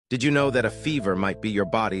Did you know that a fever might be your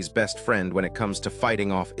body's best friend when it comes to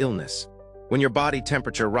fighting off illness? When your body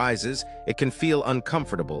temperature rises, it can feel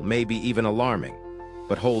uncomfortable, maybe even alarming.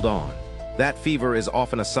 But hold on. That fever is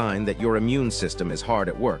often a sign that your immune system is hard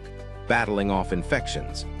at work, battling off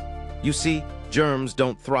infections. You see, germs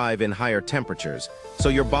don't thrive in higher temperatures, so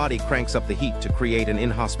your body cranks up the heat to create an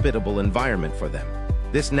inhospitable environment for them.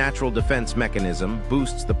 This natural defense mechanism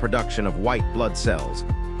boosts the production of white blood cells,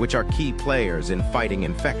 which are key players in fighting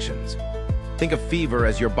infections. Think of fever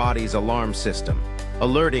as your body's alarm system,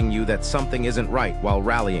 alerting you that something isn't right while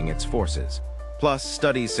rallying its forces. Plus,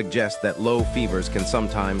 studies suggest that low fevers can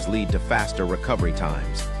sometimes lead to faster recovery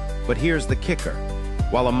times. But here's the kicker.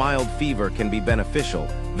 While a mild fever can be beneficial,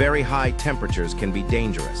 very high temperatures can be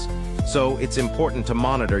dangerous. So it's important to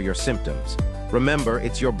monitor your symptoms. Remember,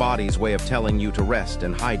 it's your body's way of telling you to rest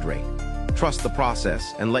and hydrate. Trust the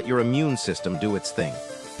process and let your immune system do its thing.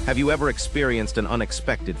 Have you ever experienced an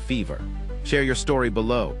unexpected fever? Share your story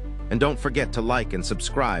below, and don't forget to like and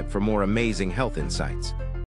subscribe for more amazing health insights.